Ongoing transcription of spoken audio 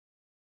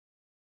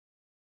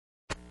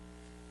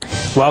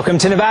Welcome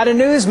to Nevada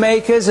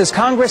Newsmakers. As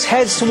Congress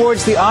heads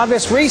towards the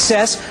August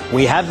recess,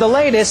 we have the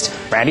latest.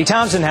 Randi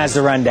Thompson has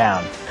the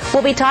rundown.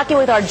 We'll be talking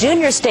with our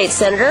junior state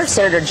senator,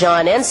 Senator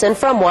John Ensign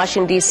from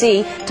Washington,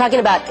 D.C.,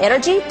 talking about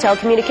energy,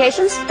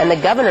 telecommunications, and the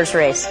governor's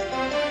race.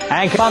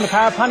 And on the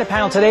Power Pundit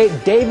panel today,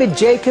 David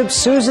Jacobs,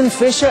 Susan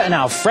Fisher, and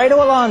Alfredo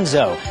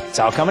Alonso. It's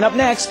all coming up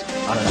next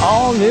on an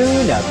all-new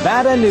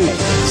Nevada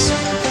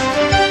Newsmakers.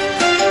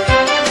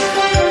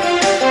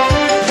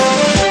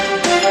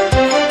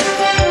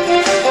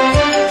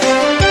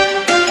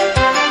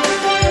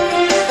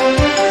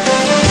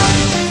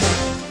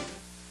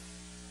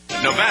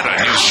 Nevada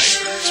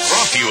Newsmakers,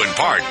 brought to you in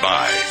part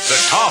by the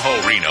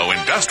Tahoe Reno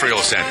Industrial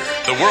Center,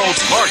 the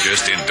world's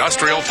largest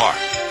industrial park,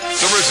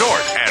 the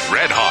resort at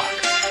Red Hawk,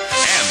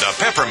 and the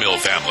Peppermill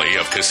family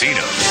of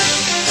casinos.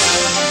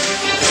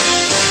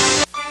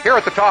 Here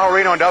at the Tahoe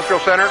Reno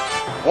Industrial Center,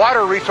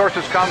 water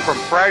resources come from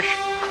fresh,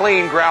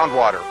 clean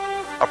groundwater,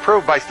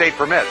 approved by state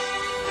permits.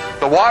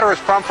 The water is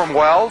pumped from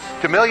wells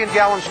to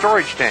million-gallon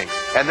storage tanks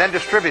and then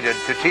distributed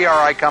to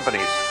TRI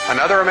companies.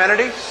 Another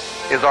amenity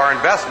is our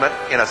investment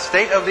in a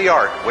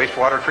state-of-the-art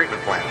wastewater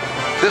treatment plant.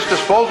 This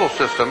disposal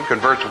system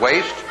converts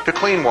waste to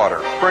clean water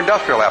for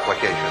industrial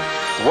applications.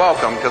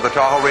 Welcome to the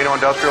Tahoe Reno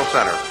Industrial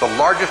Center, the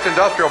largest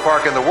industrial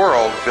park in the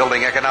world,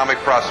 building economic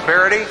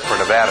prosperity for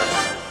Nevada.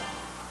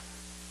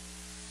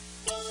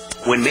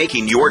 When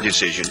making your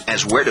decision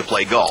as where to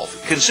play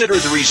golf, consider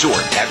the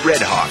resort at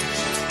Red Hawk.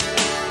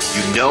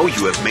 You know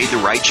you have made the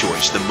right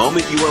choice the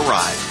moment you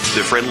arrive.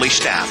 The friendly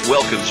staff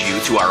welcomes you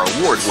to our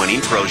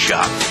award-winning pro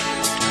shop.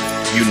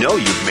 You know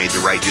you've made the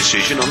right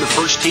decision on the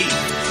first tee.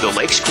 The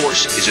Lakes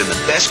course is in the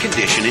best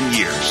condition in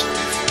years.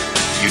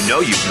 You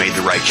know you've made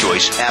the right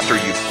choice after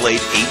you've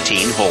played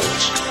 18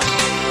 holes.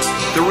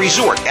 The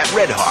resort at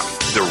Red Hawk,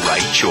 the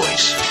right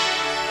choice.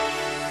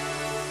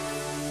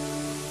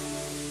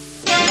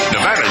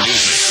 Nevada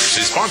Newsmakers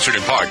is sponsored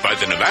in part by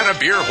the Nevada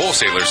Beer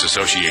Wholesalers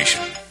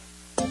Association.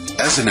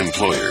 As an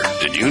employer,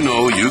 did you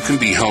know you can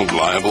be held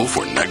liable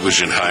for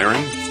negligent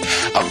hiring?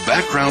 A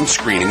background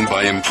screening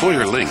by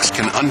Employer Links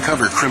can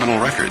uncover criminal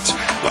records,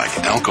 like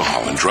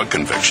alcohol and drug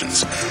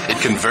convictions. It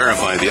can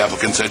verify the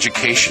applicant's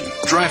education,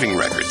 driving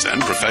records,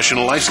 and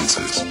professional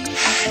licenses.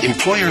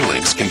 Employer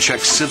Links can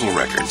check civil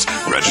records,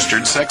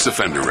 registered sex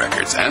offender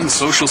records, and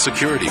Social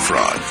Security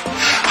fraud.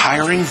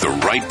 Hiring the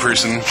right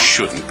person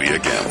shouldn't be a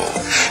gamble.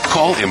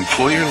 Call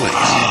Employer Links.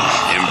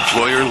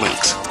 Employer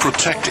Links,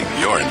 protecting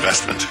your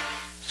investment.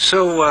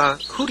 So,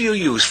 who do you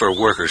use for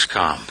workers'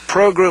 comp?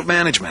 Pro Group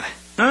Management.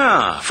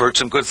 Ah, I've heard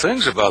some good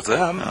things about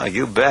them.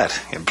 You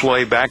bet.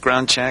 Employee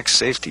background checks,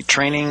 safety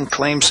training,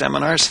 claim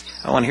seminars.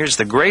 Oh, and here's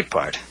the great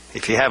part.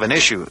 If you have an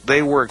issue,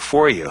 they work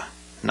for you,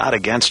 not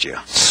against you.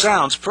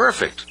 Sounds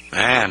perfect.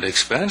 And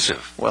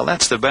expensive. Well,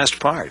 that's the best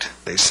part.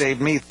 They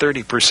saved me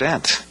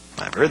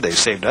 30%. I've heard they've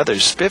saved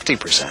others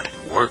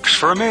 50%. Works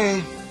for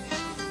me.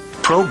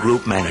 Pro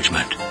Group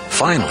Management.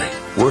 Finally,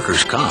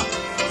 workers' comp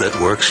that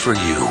works for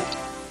you.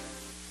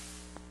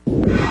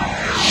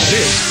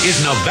 This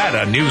is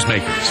Nevada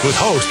Newsmakers with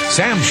host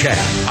Sam Shad,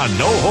 a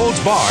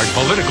no-holds-barred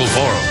political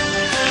forum.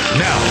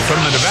 Now, from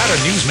the Nevada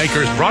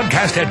Newsmakers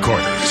broadcast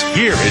headquarters,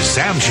 here is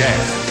Sam Shad.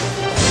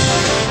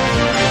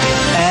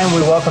 And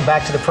we welcome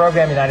back to the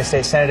program United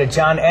States Senator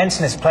John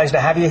Ensign. It's a pleasure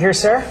to have you here,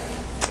 sir.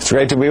 It's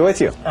great to be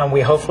with you. And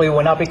we hopefully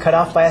will not be cut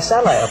off by a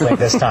satellite uplink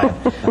this time.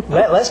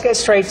 Let's get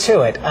straight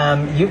to it.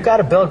 You've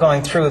got a bill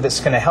going through that's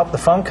going to help the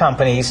phone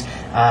companies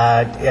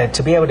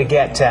to be able to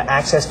get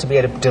access to be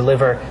able to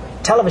deliver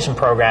television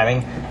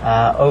programming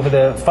over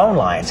the phone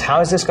lines.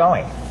 How is this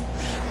going?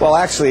 Well,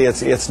 actually,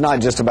 it's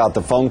not just about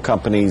the phone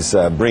companies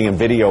bringing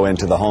video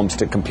into the homes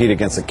to compete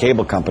against the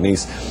cable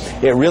companies.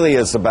 It really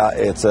is about,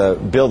 it's a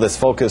bill that's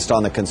focused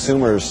on the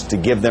consumers to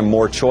give them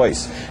more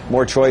choice.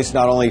 More choice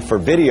not only for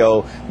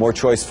video, more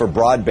choice for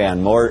broadband,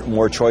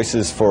 more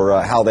choices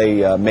for how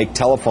they make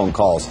telephone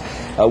calls.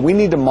 We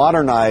need to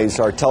modernize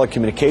our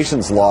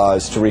telecommunications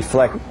laws to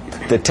reflect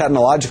the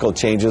technological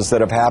changes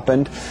that have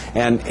happened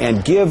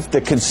and give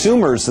the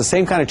consumers the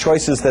same kind of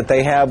choices that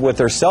they have with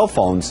their cell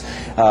phones,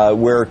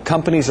 where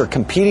companies are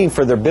competing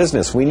for their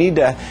business. We need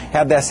to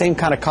have that same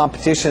kind of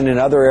competition in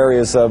other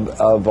areas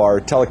of our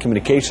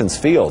telecommunications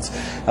fields.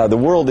 The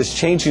world is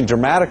changing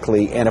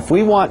dramatically, and if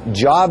we want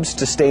jobs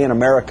to stay in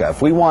America,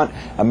 if we want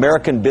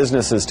American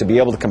businesses to be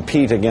able to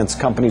compete against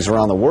companies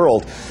around the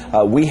world,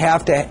 we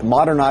have to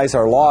modernize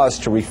our laws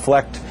to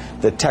reflect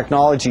the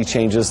technology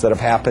changes that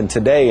have happened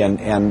today,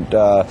 and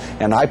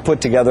I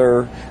put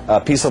together a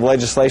piece of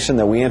legislation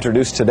that we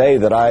introduced today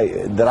that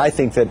I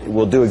think that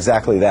will do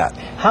exactly that.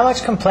 How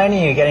much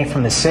complaining are you getting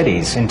from the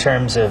cities in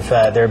terms of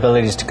their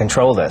abilities to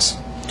control this?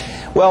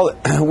 Well,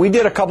 we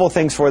did a couple of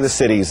things for the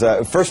cities.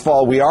 First of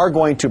all, we are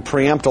going to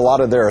preempt a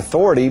lot of their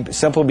authority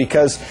simply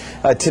because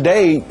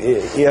today,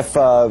 if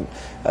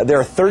there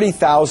are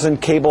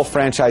 30,000 cable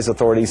franchise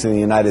authorities in the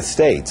United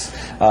States.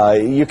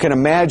 You can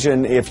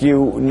imagine if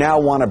you now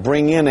want to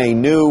bring in a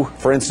new,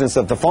 for instance,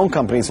 if the phone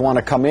companies want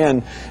to come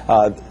in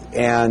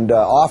and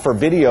offer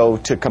video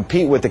to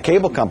compete with the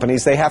cable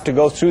companies, they have to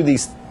go through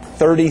these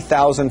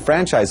 30,000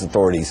 franchise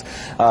authorities.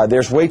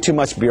 There's way too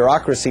much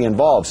bureaucracy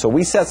involved. So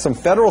we set some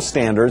federal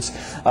standards,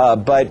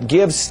 but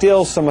give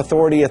still some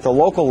authority at the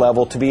local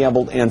level to be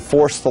able to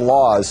enforce the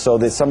laws so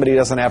that somebody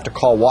doesn't have to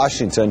call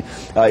Washington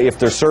if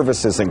their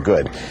service isn't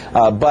good.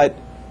 But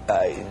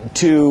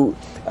to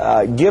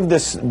give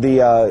this,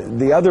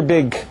 the other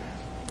big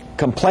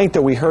complaint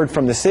that we heard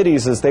from the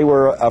cities is they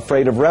were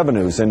afraid of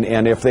revenues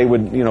and if they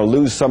would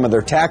lose some of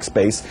their tax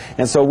base,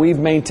 and so we've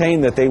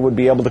maintained that they would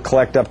be able to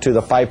collect up to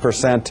the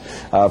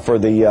 5% for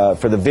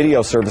the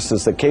video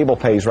services that cable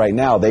pays right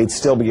now. They'd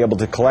still be able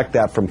to collect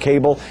that from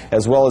cable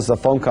as well as the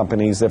phone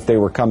companies if they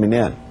were coming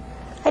in.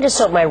 I just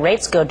hope my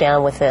rates go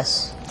down with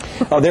this.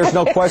 Oh, there's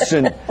no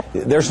question.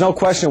 There's no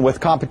question with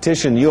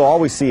competition, you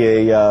always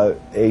see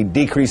a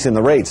decrease in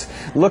the rates.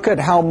 Look at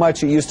how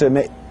much it used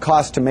to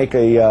cost to make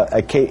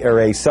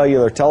a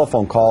cellular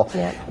telephone call.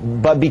 Yeah.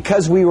 But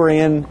because we were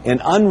in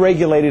an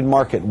unregulated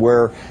market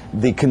where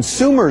the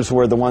consumers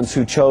were the ones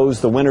who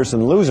chose the winners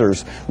and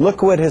losers,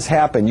 look what has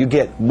happened. You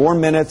get more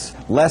minutes,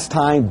 less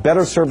time,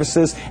 better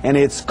services, and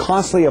it's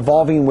constantly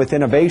evolving with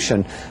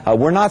innovation.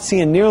 We're not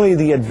seeing nearly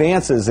the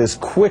advances as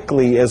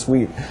quickly as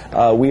we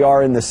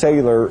are in the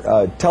cellular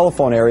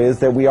telephone areas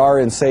that we are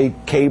in, say,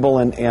 cable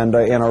and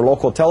our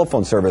local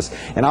telephone service.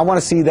 And I want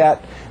to see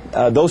that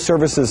those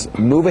services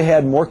move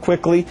ahead more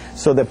quickly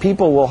so that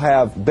people will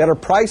have better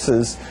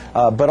prices,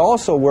 but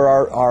also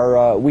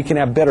where we can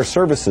have better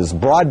services.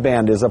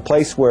 Broadband is a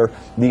place where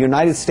the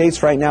United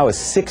States right now is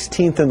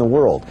 16th in the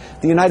world.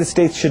 The United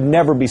States should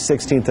never be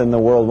 16th in the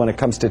world when it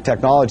comes to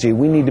technology.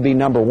 We need to be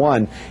number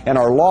one. And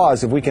our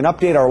laws, if we can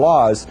update our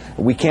laws,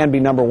 we can be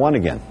number one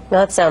again.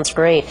 Well, that sounds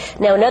great.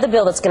 Now, another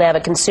bill that's going to have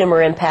a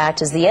consumer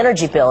impact is the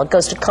energy bill. It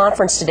goes to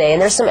conference today,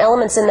 and there's some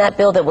elements in that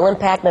bill that will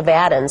impact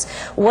Nevadans.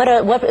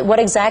 What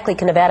exactly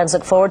can Nevadans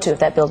look forward to if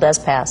that bill does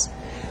pass?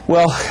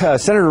 Well,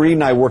 Senator Reid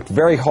and I worked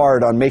very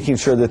hard on making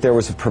sure that there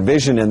was a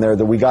provision in there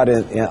that we got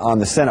on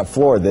the Senate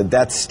floor,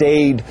 that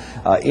stayed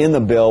in the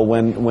bill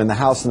when the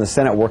House and the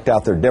Senate worked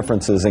out their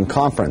differences in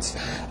conference.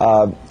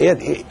 All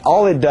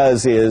it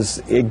does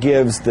is it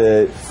gives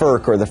the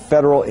FERC, or the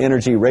Federal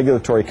Energy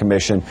Regulatory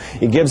Commission,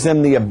 it gives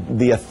them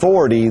the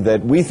authority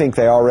that we think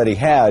they already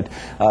had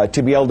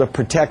to be able to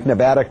protect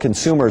Nevada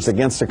consumers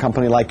against a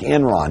company like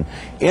Enron.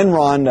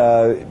 Enron,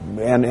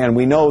 and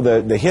we know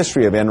the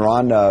history of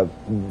Enron,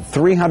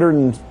 $300+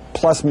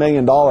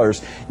 million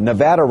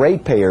Nevada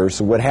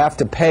ratepayers would have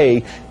to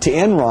pay to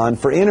Enron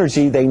for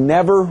energy they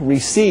never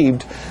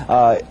received,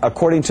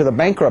 according to the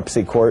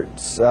bankruptcy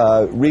courts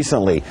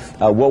recently.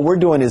 What we're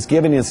doing is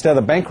giving, instead of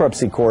the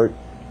bankruptcy court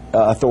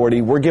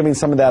authority, we're giving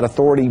some of that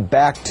authority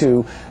back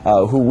to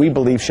who we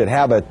believe should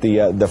have it,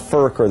 the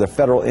FERC, or the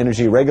Federal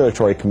Energy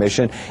Regulatory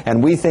Commission,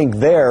 and we think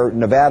there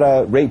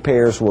Nevada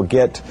ratepayers will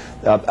get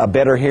a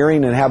better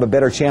hearing and have a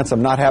better chance of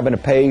not having to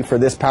pay for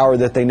this power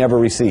that they never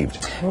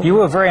received. You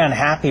were very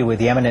unhappy with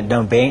the eminent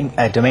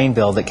domain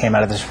bill that came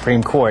out of the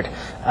Supreme Court.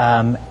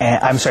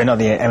 I'm sorry, not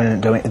the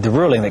eminent domain, the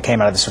ruling that came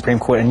out of the Supreme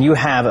Court, and you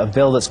have a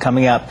bill that's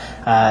coming up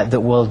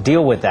that will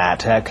deal with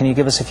that. Can you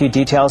give us a few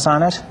details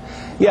on it?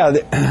 Yeah,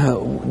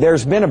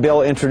 there's been a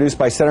bill introduced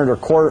by Senator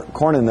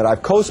Cornyn that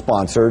I've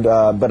co-sponsored,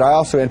 but I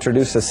also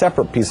introduced a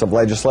separate piece of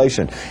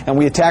legislation, and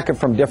we attack it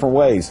from different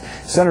ways.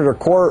 Senator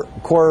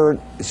Cornyn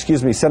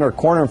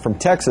from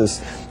Texas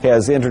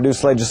has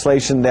introduced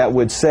legislation that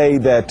would say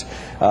that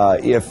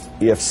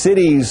if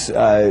cities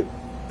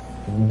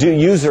do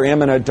use their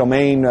eminent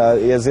domain,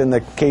 as in the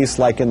case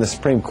like in the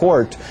Supreme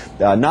Court,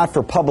 not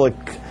for public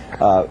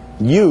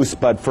use,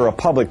 but for a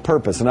public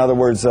purpose. In other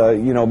words,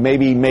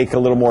 maybe make a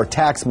little more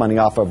tax money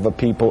off of a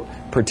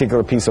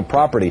particular piece of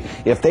property.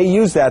 If they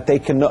use that, they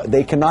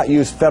cannot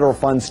use federal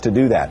funds to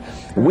do that.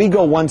 We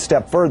go one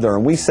step further,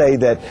 and we say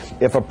that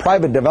if a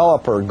private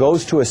developer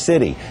goes to a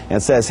city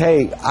and says,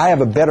 hey, I have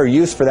a better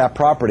use for that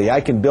property,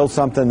 I can build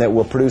something that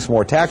will produce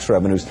more tax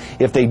revenues,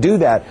 if they do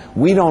that,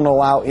 we don't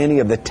allow any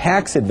of the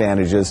tax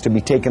advantages to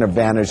be taken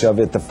advantage of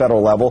at the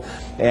federal level.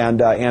 And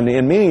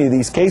in many of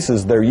these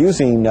cases, they're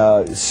using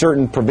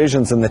certain provisions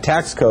in the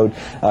tax code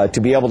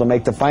to be able to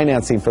make the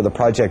financing for the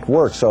project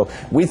work. So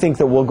we think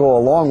that we'll go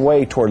a long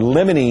way toward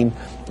limiting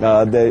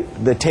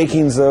the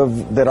takings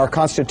that our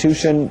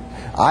Constitution,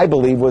 I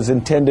believe, was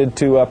intended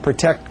to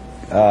protect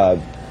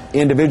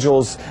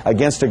individuals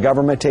against a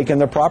government taking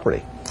their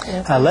property.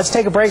 Let's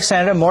take a break,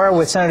 Senator. More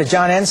with Senator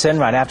John Ensign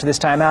right after this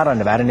time out on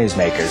Nevada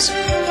Newsmakers.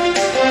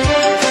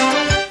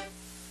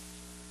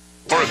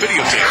 For a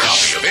videotape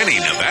copy of any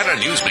Nevada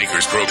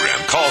Newsmakers program,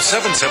 call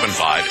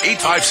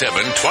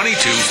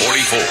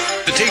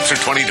 775-857-2244. The tapes are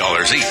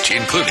 $20 each,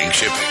 including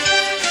shipping.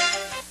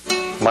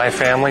 My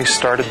family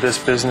started this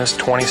business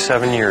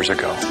 27 years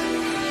ago.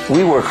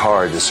 We work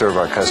hard to serve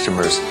our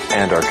customers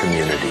and our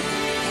community.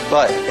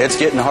 But it's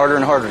getting harder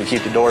and harder to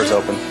keep the doors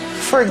open.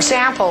 For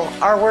example,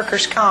 our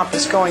workers' comp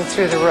is going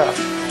through the roof.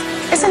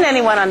 Isn't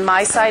anyone on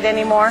my side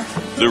anymore?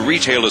 The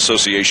Retail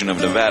Association of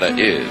Nevada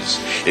is.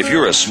 If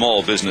you're a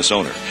small business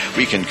owner,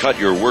 we can cut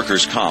your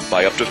workers' comp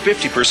by up to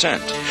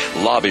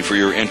 50%, lobby for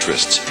your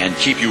interests, and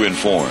keep you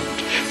informed.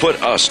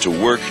 Put us to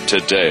work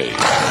today.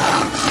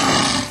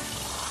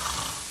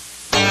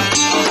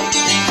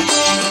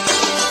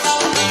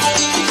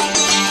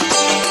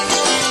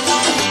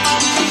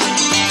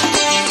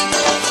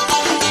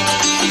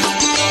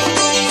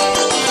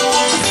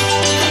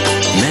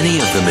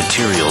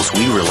 materials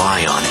we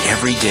rely on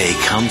every day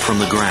come from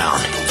the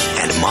ground,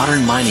 and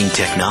modern mining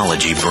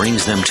technology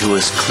brings them to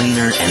us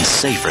cleaner and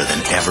safer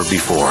than ever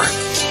before.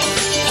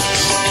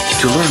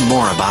 To learn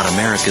more about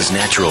America's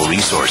natural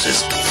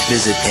resources,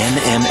 visit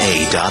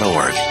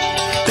NMA.org,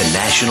 the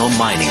National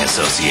Mining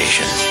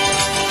Association.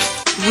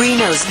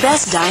 Reno's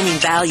best dining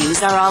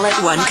values are all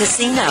at one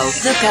casino,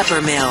 the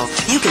Pepper Mill.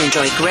 You can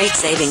enjoy great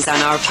savings on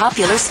our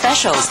popular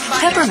specials.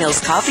 Pepper Mill's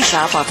coffee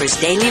shop offers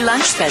daily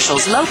lunch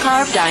specials,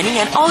 low-carb dining,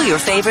 and all your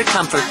favorite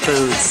comfort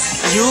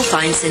foods. You'll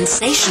find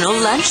sensational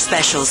lunch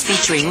specials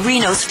featuring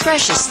Reno's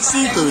freshest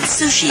seafood,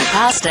 sushi,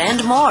 pasta,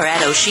 and more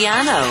at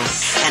Oceano.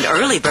 And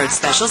early bird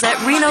specials at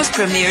Reno's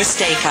Premier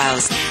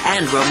Steakhouse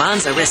and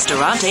Romanza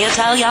Ristorante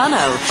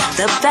Italiano.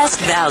 The best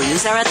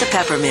values are at the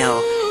Pepper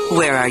Mill.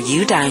 Where are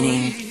you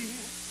dining?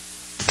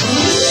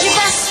 The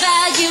best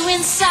value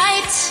in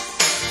sight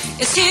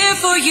is here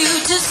for you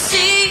to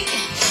see.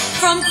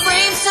 From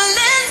frames to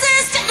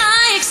lenses to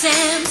eye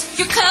exams,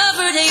 you're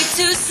covered A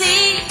to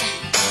Z.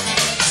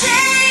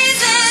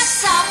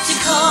 Davis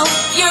Optical,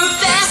 your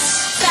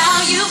best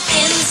value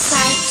in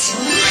sight.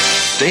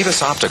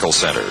 Davis Optical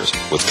Centers,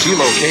 with 2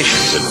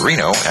 locations in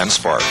Reno and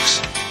Sparks.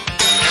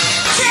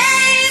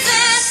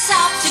 Davis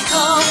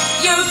Optical,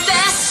 your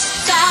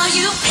best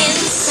value in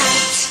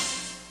sight.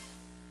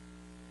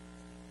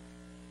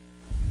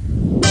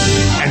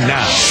 And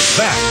now,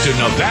 back to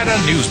Nevada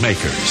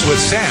Newsmakers with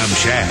Sam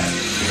Shad.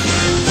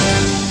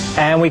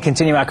 And we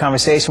continue our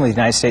conversation with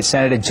United States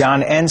Senator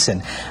John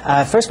Ensign.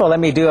 First of all, let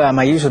me do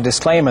my usual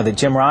disclaimer that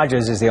Jim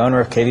Rogers is the owner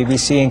of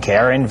KVBC and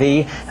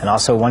KRNV, and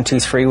also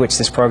 123, which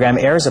this program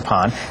airs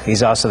upon.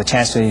 He's also the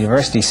Chancellor of the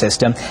University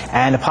System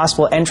and a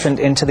possible entrant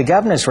into the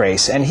governor's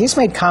race. And he's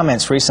made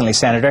comments recently,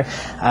 Senator,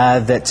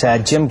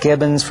 that Jim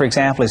Gibbons, for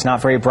example, is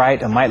not very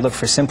bright and might look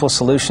for simple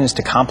solutions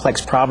to complex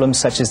problems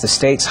such as the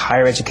state's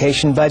higher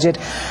education budget.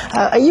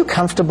 Are you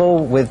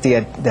comfortable with the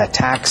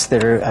attacks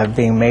that are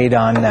being made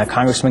on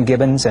Congressman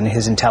Gibbons and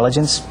his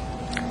intelligence?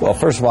 Well,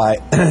 first of all,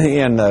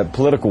 in the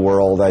political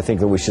world, I think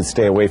that we should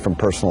stay away from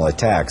personal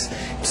attacks.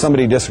 If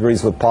somebody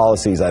disagrees with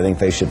policies, I think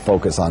they should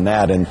focus on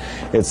that. And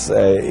I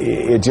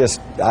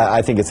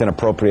think it's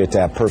inappropriate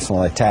to have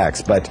personal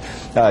attacks. But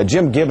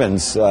Jim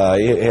Gibbons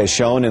has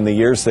shown in the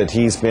years that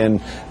he's been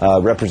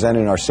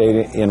representing our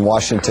state in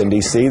Washington,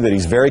 D.C., that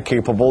he's very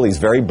capable, he's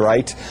very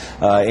bright,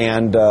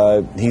 and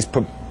he's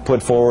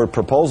put forward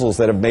proposals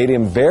that have made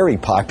him very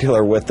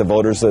popular with the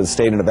voters of the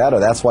state of Nevada.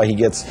 That's why he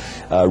gets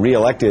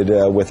reelected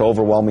with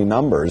overwhelming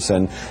numbers.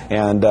 And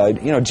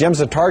you know,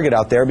 Jim's a target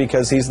out there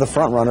because he's the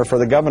front runner for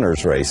the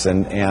governor's race.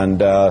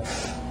 And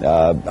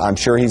I'm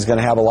sure he's going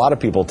to have a lot of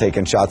people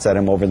taking shots at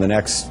him over the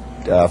next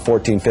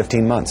 14,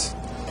 15 months.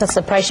 That's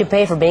the price you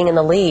pay for being in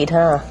the lead,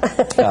 huh?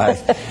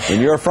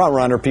 When you're a front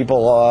runner,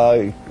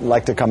 people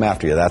like to come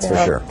after you, that's for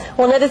sure.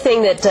 Well, another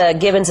thing that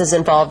Gibbons is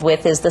involved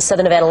with is the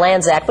Southern Nevada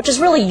Lands Act, which is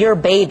really your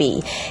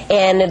baby.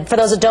 And for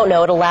those that don't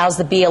know, it allows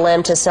the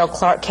BLM to sell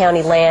Clark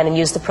County land and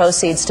use the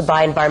proceeds to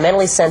buy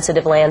environmentally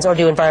sensitive lands or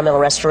do environmental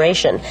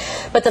restoration.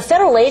 But the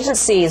federal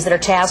agencies that are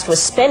tasked with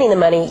spending the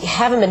money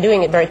haven't been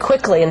doing it very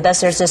quickly, and thus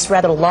there's this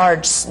rather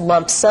large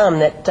lump sum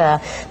that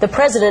the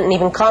President and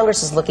even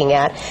Congress is looking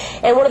at.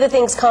 And one of the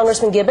things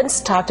Congressman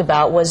Gibbons talked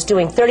about was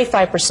doing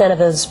 35% of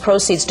those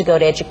proceeds to go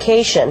to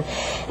education.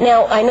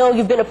 Now, I know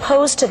you've been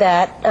opposed to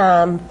that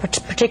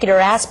particular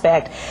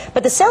aspect,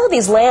 but the sale of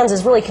these lands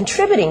is really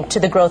contributing to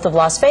the growth of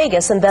Las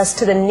Vegas and thus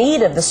to the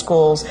need of the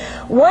schools.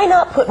 Why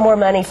not put more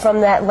money from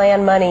that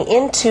land money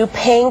into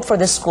paying for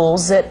the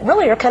schools that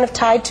really are kind of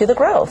tied to the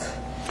growth?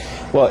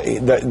 Well,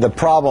 the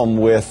problem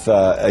with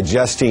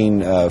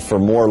adjusting for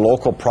more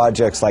local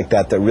projects like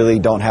that really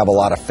don't have a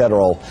lot of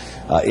federal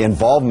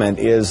involvement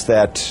is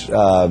that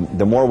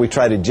the more we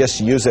try to just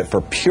use it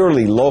for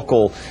purely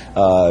local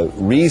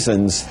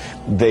reasons,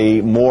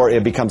 the more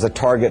it becomes a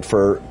target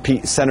for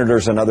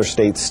senators in other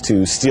states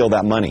to steal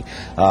that money.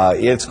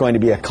 It's going to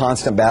be a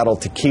constant battle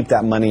to keep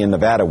that money in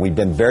Nevada. We've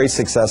been very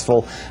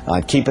successful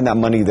keeping that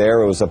money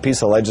there. It was a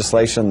piece of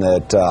legislation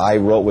that I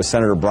wrote with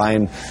Senator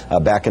Bryan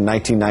back in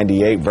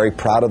 1998. Very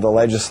proud of the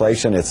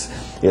legislation.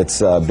 It's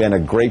been a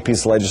great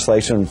piece of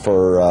legislation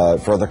for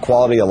the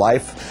quality of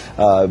life,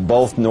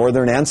 both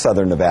northern and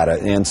southern Nevada.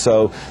 And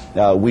so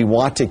we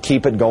want to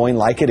keep it going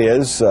like it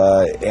is,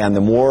 and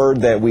the more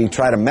that we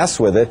try to mess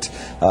with it,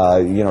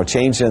 you know,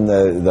 changing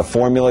the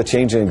formula,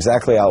 changing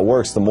exactly how it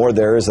works, the more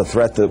there is a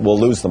threat that we'll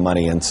lose the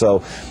money. And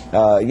so,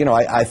 you know,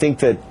 I think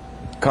that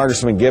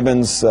Congressman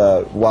Gibbons,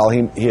 while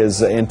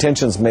his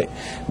intentions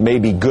may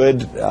be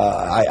good,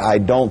 I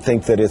don't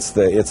think that it's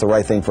the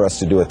right thing for us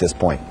to do at this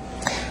point.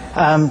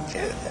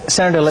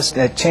 Senator, let's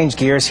change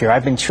gears here.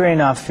 I've been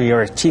cheering off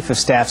your Chief of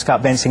Staff,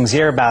 Scott Bensing's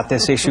ear about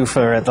this issue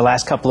for the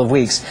last couple of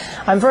weeks.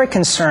 I'm very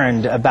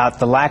concerned about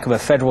the lack of a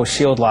federal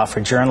shield law for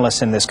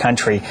journalists in this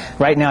country.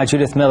 Right now,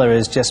 Judith Miller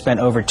has just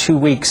spent over 2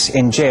 weeks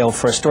in jail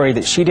for a story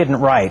that she didn't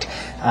write.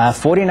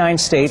 49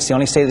 states, the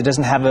only state that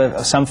doesn't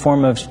have some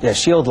form of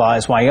shield law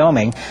is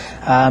Wyoming.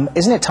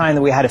 Isn't it time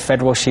that we had a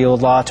federal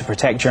shield law to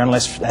protect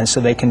journalists and so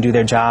they can do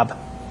their job?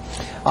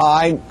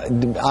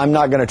 I'm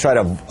not going to try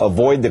to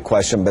avoid the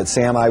question, but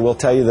Sam, I will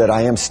tell you that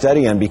I am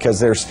studying because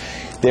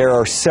there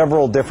are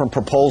several different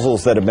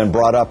proposals that have been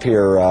brought up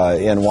here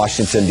in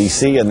Washington,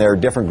 D.C., and there are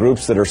different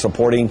groups that are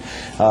supporting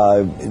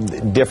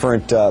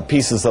different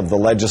pieces of the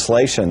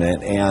legislation.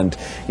 And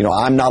you know,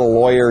 I'm not a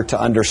lawyer to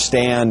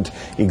understand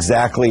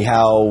exactly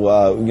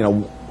how, you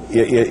know,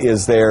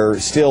 is there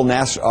still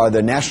are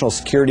the national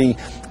security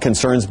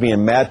concerns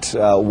being met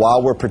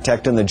while we're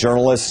protecting the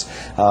journalists?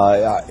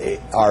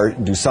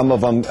 Do some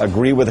of them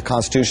agree with the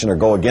Constitution or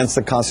go against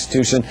the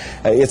Constitution?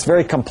 It's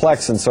very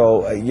complex, and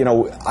so you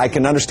know, I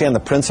can understand the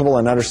principle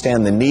and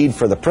understand the need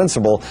for the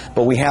principle,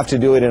 but we have to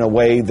do it in a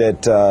way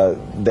that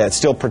that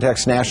still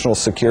protects national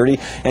security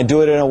and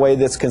do it in a way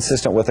that's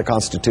consistent with the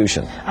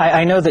Constitution.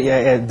 I know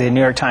that the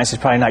New York Times is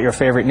probably not your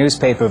favorite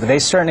newspaper, but they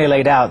certainly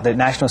laid out that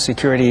national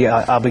security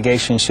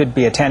obligations should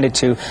be attended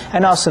to,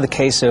 and also the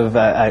case of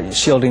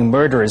shielding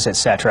murderers,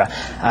 etc.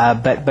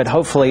 But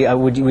hopefully,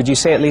 would you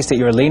say at least that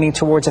you're leaning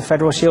towards a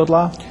federal shield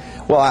law?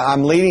 Well,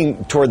 I'm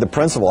leaning toward the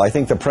principle. I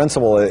think the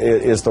principle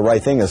is the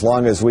right thing as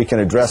long as we can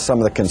address some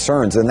of the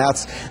concerns. And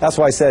that's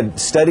why I said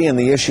studying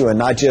the issue and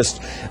not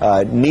just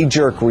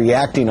knee-jerk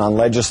reacting on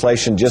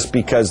legislation just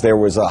because there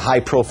was a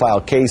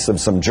high-profile case of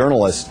some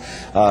journalists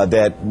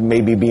that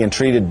may be being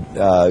treated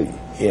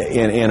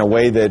in a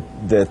way that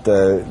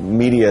the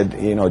media,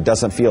 you know,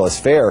 doesn't feel is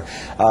fair.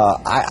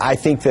 I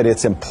think that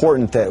it's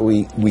important that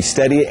we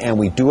study it and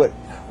we do it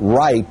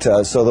right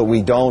so that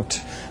we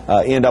don't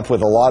end up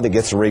with a law that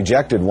gets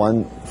rejected,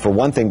 for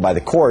one thing, by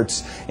the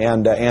courts,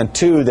 and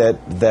two,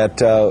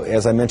 that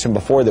as I mentioned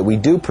before, that we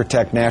do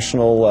protect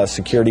national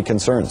security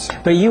concerns.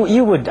 But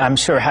you would, I'm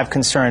sure, have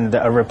concern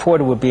that a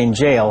reporter would be in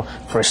jail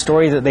for a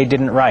story that they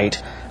didn't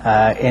write.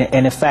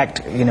 In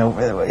effect, you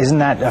know, isn't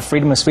that a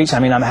freedom of speech? I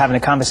mean, I'm having a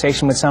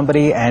conversation with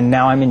somebody and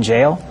now I'm in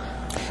jail?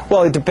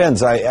 Well, it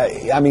depends.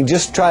 I mean,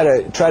 just try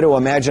to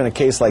imagine a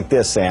case like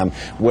this, Sam,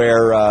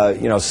 where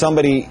you know,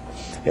 somebody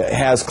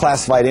has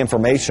classified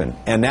information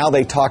and now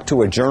they talk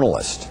to a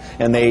journalist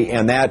and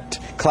that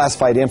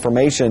classified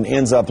information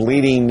ends up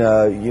leading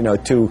you know,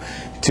 to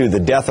the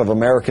death of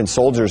American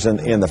soldiers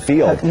in the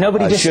field.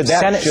 Nobody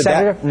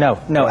Senator?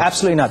 No,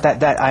 absolutely not.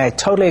 That I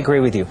totally agree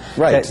with you.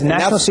 Right. That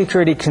national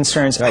security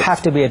concerns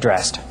have to be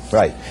addressed.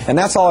 Right. And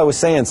that's all I was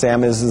saying,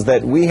 Sam, is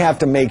that we have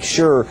to make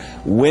sure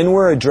when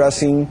we're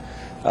addressing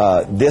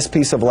this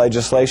piece of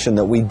legislation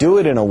that we do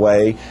it in a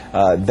way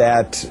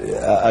that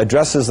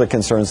addresses the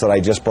concerns that I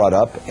just brought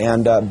up,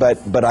 and but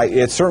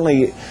it's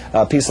certainly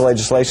a piece of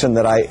legislation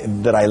that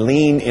I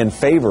lean in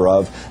favor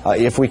of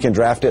if we can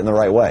draft it in the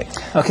right way.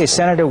 Okay,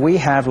 Senator, we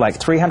have like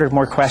 300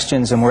 more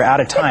questions and we're out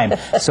of time.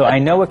 So I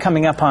know we're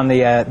coming up on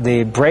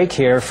the break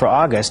here for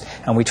August,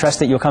 and we trust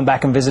that you'll come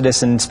back and visit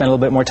us and spend a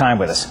little bit more time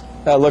with us.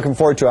 Looking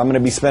forward to it. I'm going to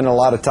be spending a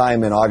lot of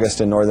time in August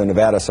in northern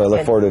Nevada, so I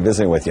look forward to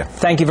visiting with you.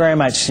 Thank you very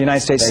much,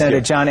 United States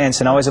Senator John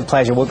Ensign. Always a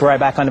pleasure. We'll be right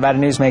back on Nevada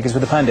Newsmakers with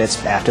the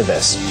Pundits after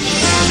this.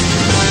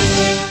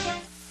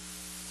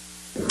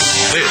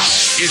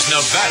 This is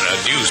Nevada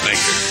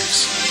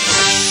Newsmakers.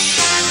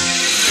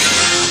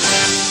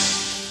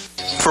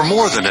 For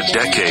more than a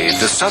decade,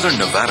 the Southern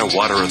Nevada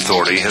Water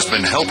Authority has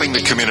been helping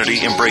the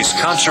community embrace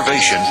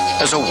conservation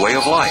as a way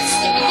of life.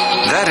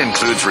 That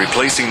includes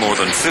replacing more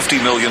than 50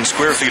 million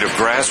square feet of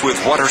grass with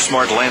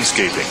water-smart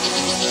landscaping.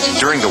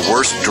 During the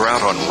worst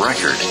drought on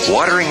record,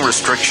 watering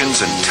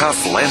restrictions and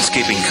tough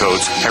landscaping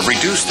codes have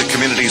reduced the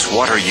community's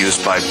water use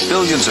by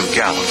billions of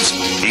gallons,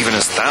 even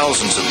as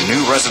thousands of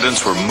new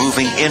residents were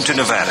moving into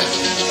Nevada.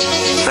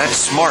 That's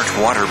smart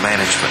water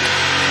management,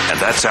 and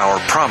that's our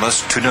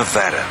promise to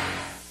Nevada.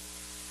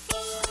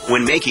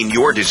 When making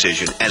your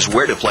decision as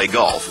where to play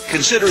golf,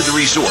 consider the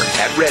resort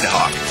at Red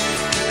Hawk.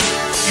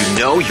 You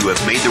know you have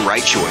made the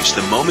right choice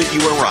the moment you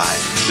arrive.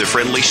 The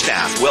friendly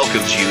staff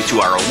welcomes you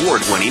to our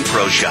award-winning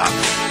pro shop.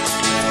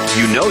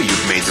 You know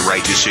you've made the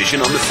right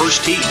decision on the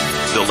first tee.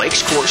 The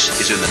Lakes course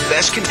is in the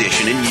best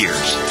condition in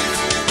years.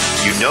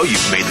 You know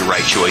you've made the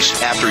right choice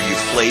after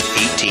you've played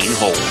 18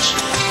 holes.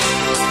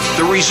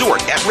 The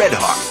resort at Red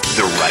Hawk,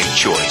 the right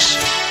choice.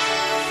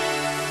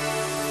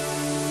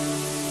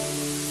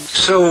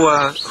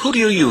 So, who do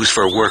you use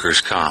for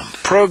workers' comp?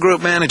 Pro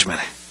Group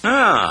Management.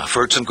 Ah, I've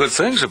heard some good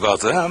things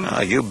about them.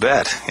 You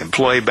bet.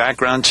 Employee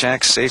background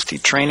checks, safety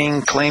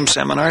training, claim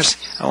seminars.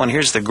 Oh, and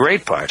here's the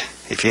great part.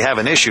 If you have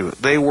an issue,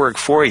 they work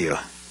for you,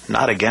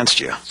 not against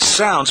you.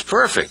 Sounds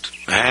perfect.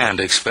 And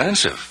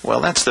expensive.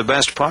 Well, that's the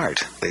best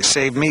part. They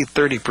saved me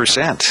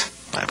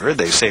 30%. I've heard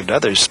they've saved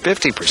others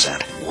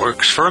 50%.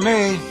 Works for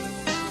me.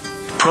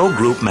 Pro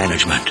Group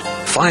Management.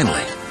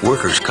 Finally,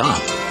 workers'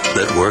 comp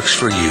that works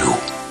for you.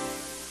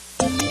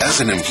 As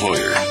an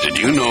employer, did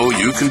you know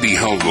you can be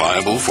held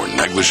liable for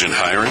negligent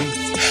hiring?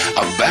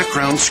 A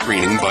background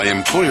screening by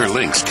Employer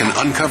Links can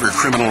uncover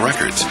criminal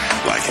records,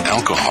 like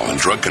alcohol and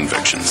drug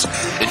convictions.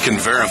 It can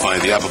verify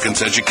the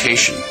applicant's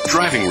education,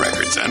 driving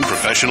records, and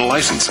professional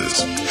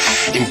licenses.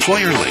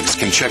 Employer Links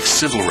can check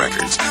civil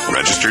records,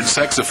 registered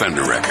sex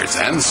offender records,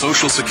 and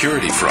Social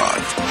Security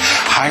fraud.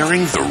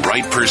 Hiring the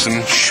right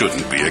person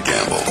shouldn't be a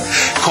gamble.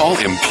 Call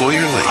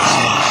Employer Links.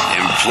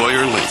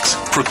 Employer Links,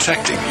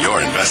 protecting your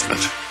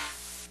investment.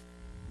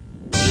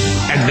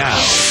 And now,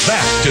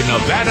 back to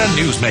Nevada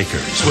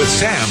Newsmakers with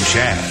Sam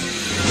Shad.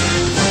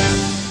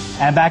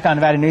 And back on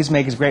Nevada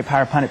Newsmakers' Great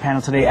Power Pundit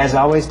panel today, as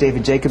always,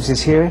 David Jacobs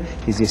is here.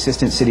 He's the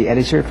Assistant City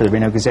Editor for the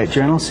Reno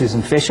Gazette-Journal.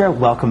 Susan Fisher,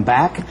 welcome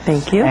back.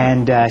 Thank you.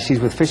 And she's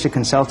with Fisher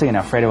Consulting, and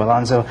Alfredo,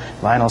 Alonso,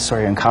 Lionel,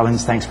 Sawyer, and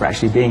Collins. Thanks for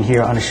actually being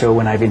here on a show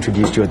when I've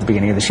introduced you at the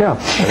beginning of the show.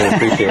 I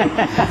appreciate it.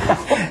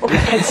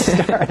 Let's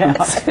start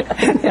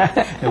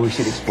out. We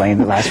should explain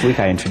that last week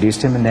I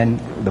introduced him, and then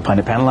the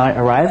Pundit panel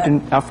arrived,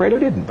 and Alfredo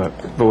didn't,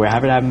 but we're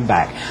happy to have him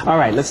back. All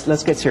right,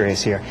 let's get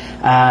serious here.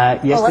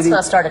 Let's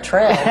not start a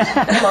trend.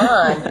 Come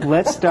on.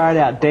 Let's start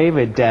out.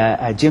 David,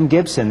 Jim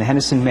Gibson, the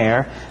Henderson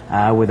mayor,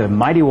 with a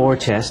mighty war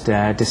chest,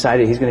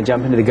 decided he's going to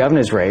jump into the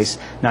governor's race.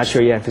 Not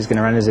sure yet if he's going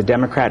to run as a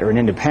Democrat or an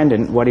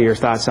independent. What are your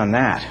thoughts on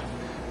that?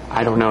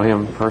 I don't know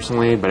him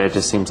personally, but it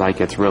just seems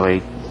like it's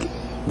really,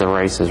 the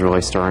race is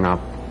really stirring up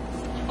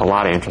a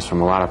lot of interest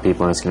from a lot of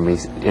people, and it's going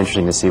to be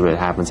interesting to see what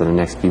happens in the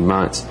next few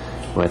months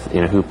with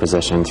who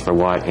positions for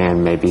what,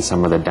 and maybe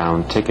some of the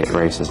down ticket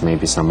races,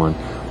 maybe someone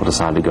will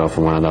decide to go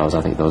for one of those.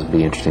 I think those would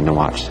be interesting to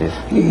watch too.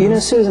 You know,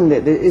 Susan,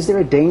 is there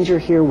a danger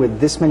here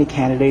with this many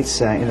candidates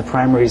in the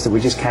primaries that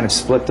we just kind of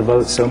split the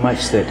vote so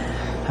much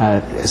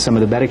that some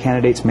of the better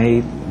candidates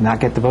may not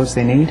get the votes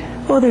they need?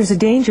 Well, there's a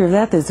danger of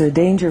that. There's a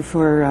danger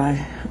for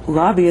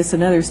lobbyists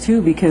and others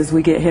too, because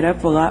we get hit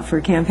up a lot for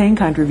campaign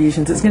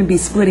contributions. It's going to be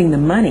splitting the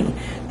money.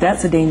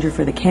 That's a danger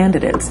for the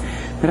candidates.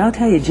 But I'll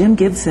tell you, Jim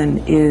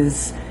Gibson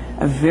is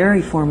a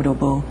very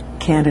formidable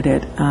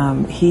candidate.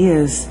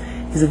 He's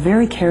a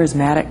very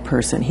charismatic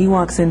person. He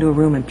walks into a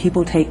room and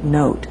people take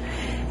note.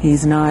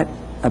 He's not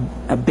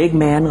a big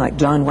man like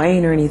John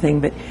Wayne or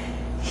anything, but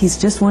he's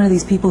just one of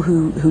these people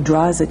who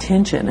draws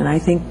attention, and I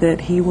think that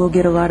he will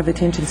get a lot of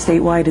attention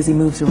statewide as he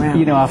moves around.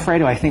 You know,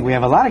 Alfredo, I think we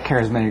have a lot of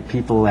charismatic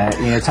people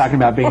talking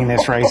about being in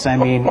this race. I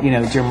mean,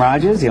 Jim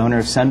Rogers, the owner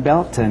of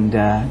Sunbelt,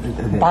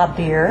 and Bob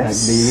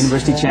Beers, the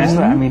university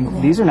chancellor. I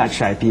mean, these are not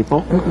shy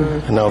people.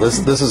 No, this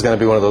is going to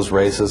be one of those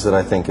races that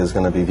I think is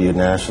going to be viewed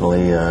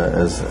nationally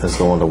as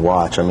the one to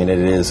watch. I mean, it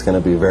is going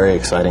to be a very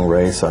exciting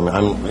race. I mean,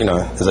 I'm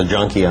as a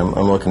junkie, I'm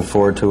looking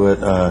forward to it.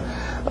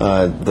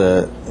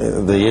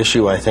 The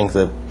issue I think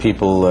that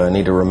people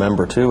need to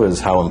remember too is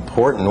how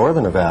important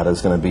Northern Nevada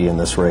is going to be in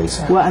this race.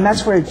 Well, and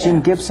that's where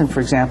Jim Gibson, for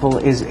example,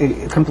 is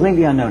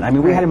completely unknown. I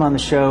mean, we had him on the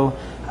show,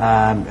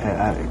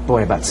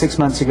 about 6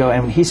 months ago,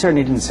 and he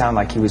certainly didn't sound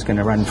like he was going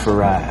to run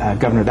for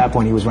governor. At that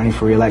point, he was running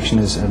for re-election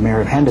as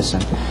mayor of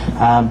Henderson.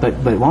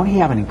 But won't he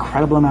have an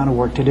incredible amount of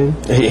work to do?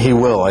 He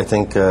will. I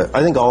think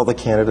all the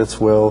candidates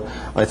will.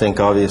 I think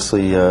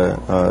obviously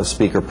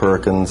Speaker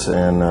Perkins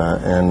and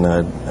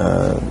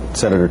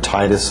Senator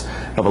Titus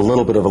have a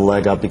little bit of a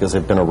leg up because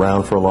they've been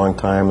around for a long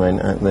time.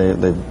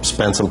 They've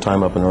spent some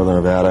time up in Northern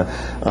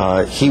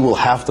Nevada. He will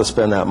have to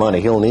spend that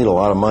money. He'll need a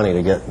lot of money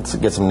to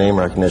get some name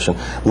recognition.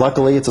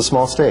 Luckily, it's a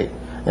small state,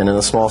 and in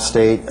a small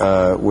state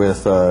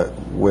with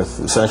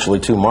essentially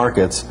two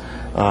markets,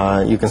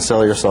 you can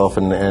sell yourself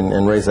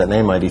and raise that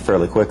name ID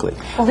fairly quickly.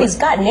 Well, he's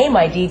got name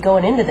ID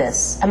going into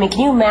this. I mean,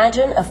 can you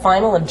imagine a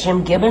final of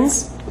Jim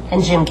Gibbons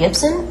and Jim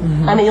Gibson?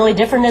 Mm-hmm. I mean, the only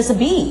different is a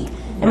B.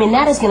 I mean,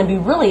 that is going to be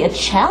really a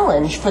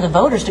challenge for the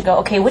voters to go,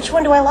 okay, which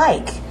one do I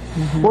like?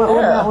 Mm-hmm.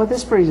 Well,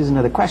 this raises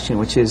another question,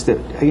 which is that,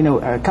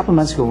 a couple of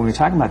months ago when we were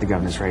talking about the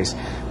governor's race,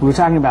 we were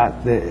talking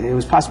about that it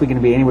was possibly going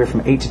to be anywhere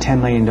from $8 to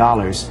 $10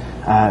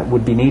 million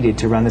would be needed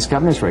to run this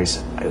governor's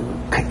race.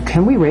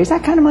 Can we raise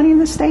that kind of money in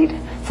this state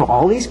for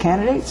all these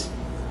candidates?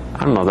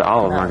 I don't know that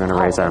all of them are going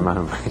to raise that amount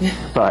of money,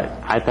 but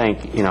I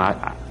think,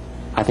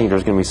 I think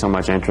there's going to be so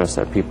much interest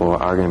that people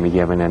are going to be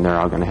given, and they're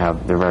all going to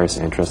have their various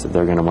interests that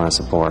they're going to want to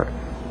support,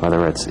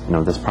 whether it's,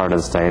 this part of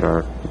the state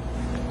or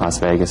Las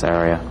Vegas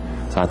area.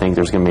 So I think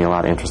there's going to be a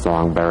lot of interest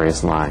along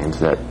various lines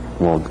that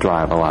will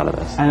drive a lot of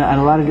this. And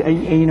a lot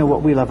of,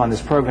 what we love on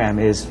this program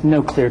is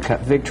no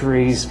clear-cut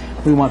victories.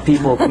 We want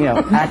people,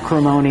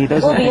 acrimony. It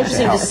will be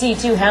interesting to see,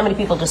 too, how many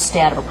people just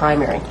stay out of a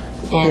primary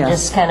and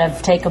just kind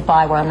of take a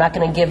bye where I'm not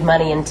going to give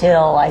money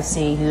until I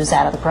see who's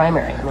out of the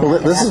primary. Well,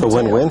 this is a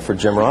win-win for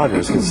Jim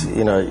Rogers because,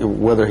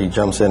 whether he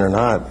jumps in or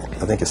not,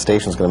 I think his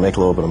station's going to make a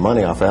little bit of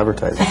money off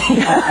advertising.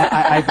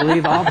 I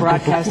believe all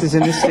broadcasters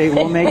in this state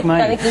will make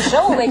money. I think the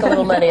show will make a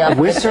little money off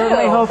We're it.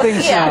 certainly hoping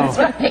so. Yeah,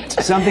 that's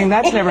right. Something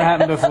that's never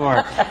happened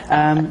before.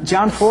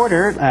 John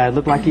Porter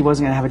looked like he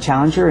wasn't going to have a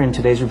challenger in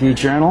today's Review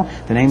Journal.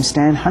 The name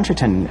Stan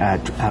Hunterton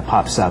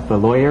pops up, a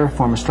lawyer,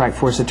 former strike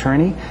force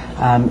attorney.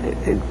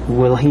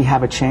 Will he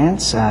have a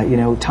chance?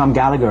 Tom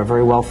Gallagher, a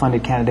very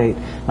well-funded candidate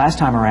last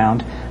time around,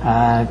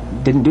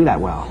 didn't do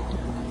that well.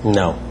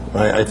 No.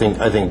 I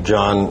think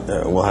John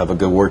will have a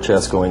good war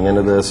chest going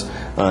into this.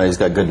 He's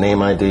got good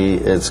name ID.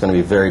 It's going to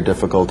be very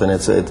difficult, and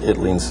it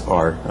leans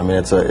R. I mean,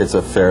 it's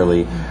a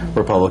fairly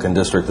Republican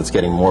district that's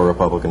getting more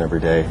Republican every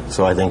day.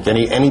 So I think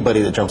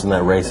anybody that jumps in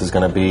that race is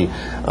going to be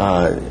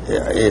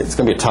it's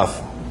going to be a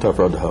tough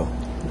road to hoe.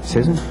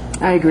 Susan?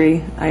 I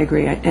agree.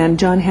 And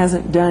John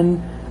hasn't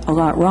done a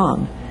lot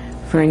wrong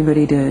for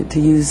anybody to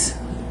use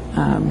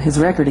his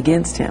record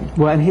against him.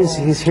 Well, and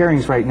his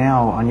hearings right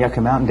now on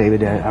Yucca Mountain,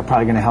 David, are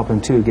probably going to help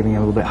him too, giving him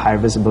a little bit higher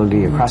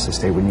visibility across the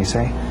state, wouldn't you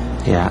say?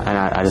 Yeah, and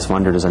I just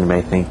wonder, does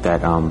anybody think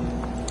that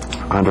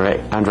Andre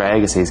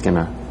Agassi is going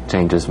to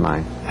change his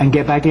mind and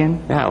get back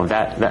in? Yeah, well,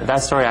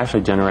 that story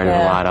actually generated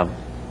a lot of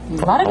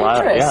interest.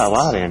 Yeah, a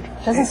lot of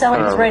interest. Doesn't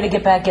sound like he's ready to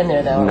get back in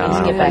there, though. No,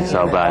 I don't think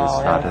so, but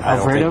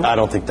I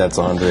don't think that's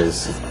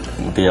Andre's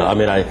deal. I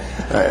mean, I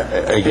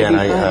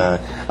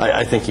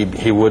think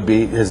he would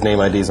be. His name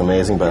ID is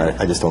amazing, but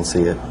I just don't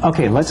see it.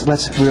 Okay,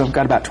 we've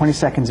got about 20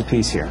 seconds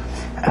apiece here.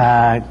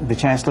 The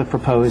Chancellor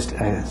proposed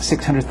a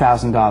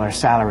 $600,000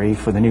 salary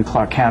for the new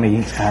Clark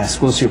County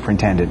school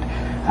superintendent.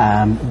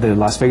 The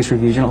Las Vegas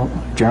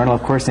Review-Journal,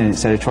 of course, in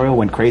its editorial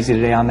went crazy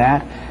today on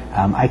that.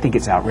 I think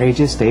it's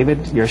outrageous.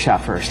 David, your shot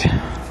first.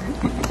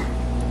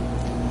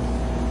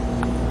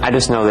 I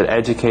just know that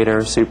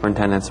educators,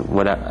 superintendents,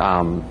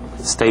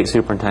 state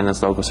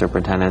superintendents, local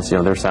superintendents,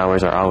 their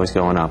salaries are always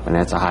going up, and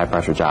it's a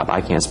high-pressure job.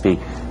 I can't speak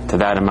to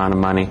that amount of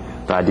money,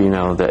 but I do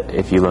know that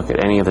if you look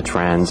at any of the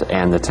trends,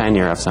 and the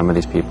tenure of some of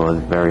these people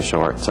is very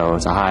short, so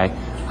it's a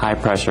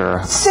high-pressure...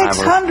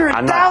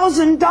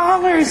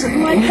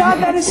 $600,000! My God,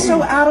 that is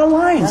so out of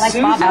line.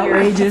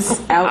 Outrageous.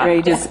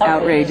 They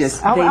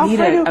need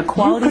a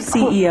quality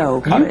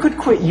CEO. You could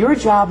quit your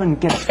job and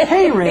get a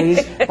pay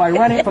raise by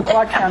running for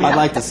Clark County. I'd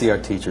like to see our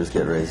teachers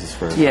get raises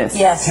first. Yes.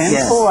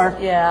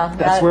 10-4. Yeah.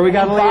 That's where we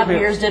got to leave Bob it.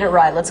 Mears did it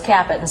right. Let's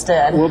cap it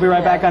instead. We'll be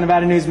right back on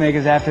Nevada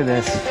Newsmakers after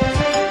this.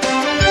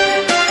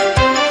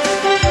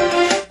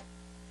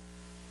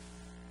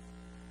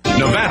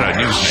 Nevada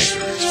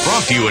Newsmakers,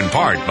 brought to you in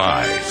part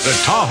by the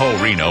Tahoe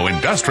Reno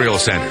Industrial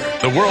Center,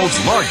 the world's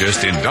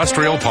largest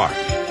industrial park,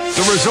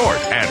 the resort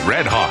at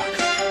Red Hawk,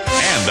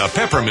 and the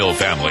Peppermill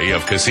family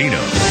of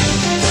casinos.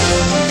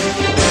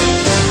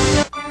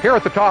 Here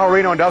at the Tahoe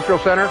Reno Industrial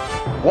Center,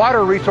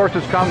 water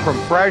resources come from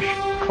fresh,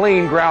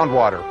 clean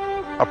groundwater,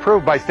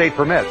 approved by state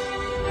permits.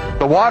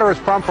 The water is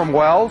pumped from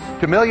wells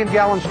to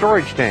million-gallon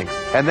storage tanks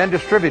and then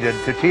distributed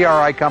to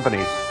TRI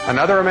companies.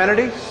 Another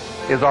amenity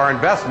is our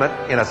investment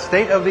in a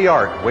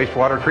state-of-the-art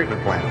wastewater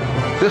treatment plant.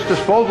 This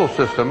disposal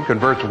system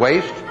converts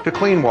waste to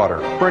clean water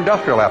for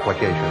industrial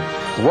applications.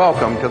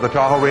 Welcome to the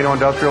Tahoe Reno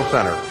Industrial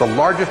Center, the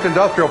largest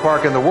industrial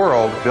park in the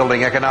world,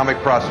 building economic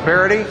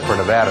prosperity for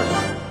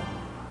Nevadans.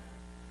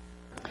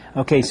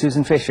 Okay,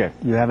 Susan Fisher,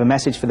 you have a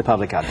message for the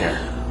public out there.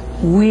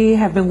 We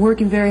have been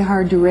working very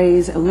hard to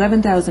raise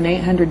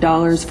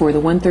 $11,800 for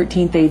the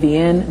 113th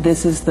AVN.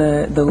 This is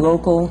the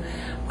local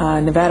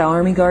Nevada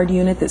Army Guard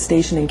unit that's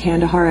stationed in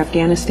Kandahar,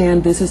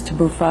 Afghanistan. This is to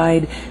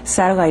provide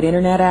satellite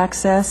internet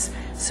access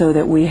so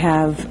that we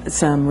have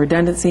some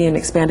redundancy and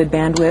expanded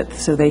bandwidth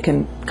so they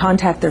can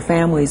contact their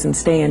families and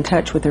stay in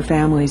touch with their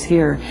families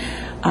here.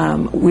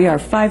 We are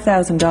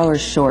 $5,000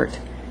 short,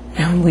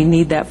 and we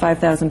need that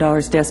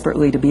 $5,000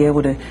 desperately to be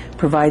able to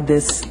provide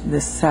this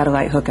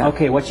satellite hookup.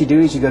 Okay, what you do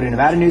is you go to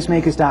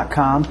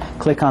NevadaNewsmakers.com,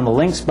 click on the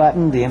links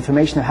button. The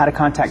information of how to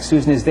contact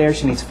Susan is there.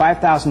 She needs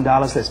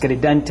 $5,000. Let's get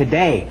it done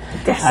today.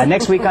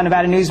 Next week on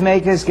Nevada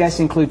Newsmakers, guests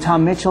include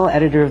Tom Mitchell,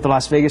 editor of the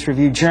Las Vegas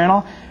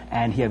Review-Journal,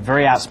 and he a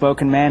very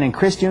outspoken man, and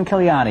Chris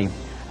Giunciliani.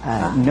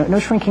 No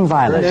shrinking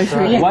violet. No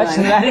shrinking Watch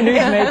violet.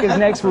 Nevada Newsmakers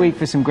next week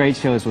for some great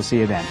shows. We'll see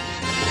you then.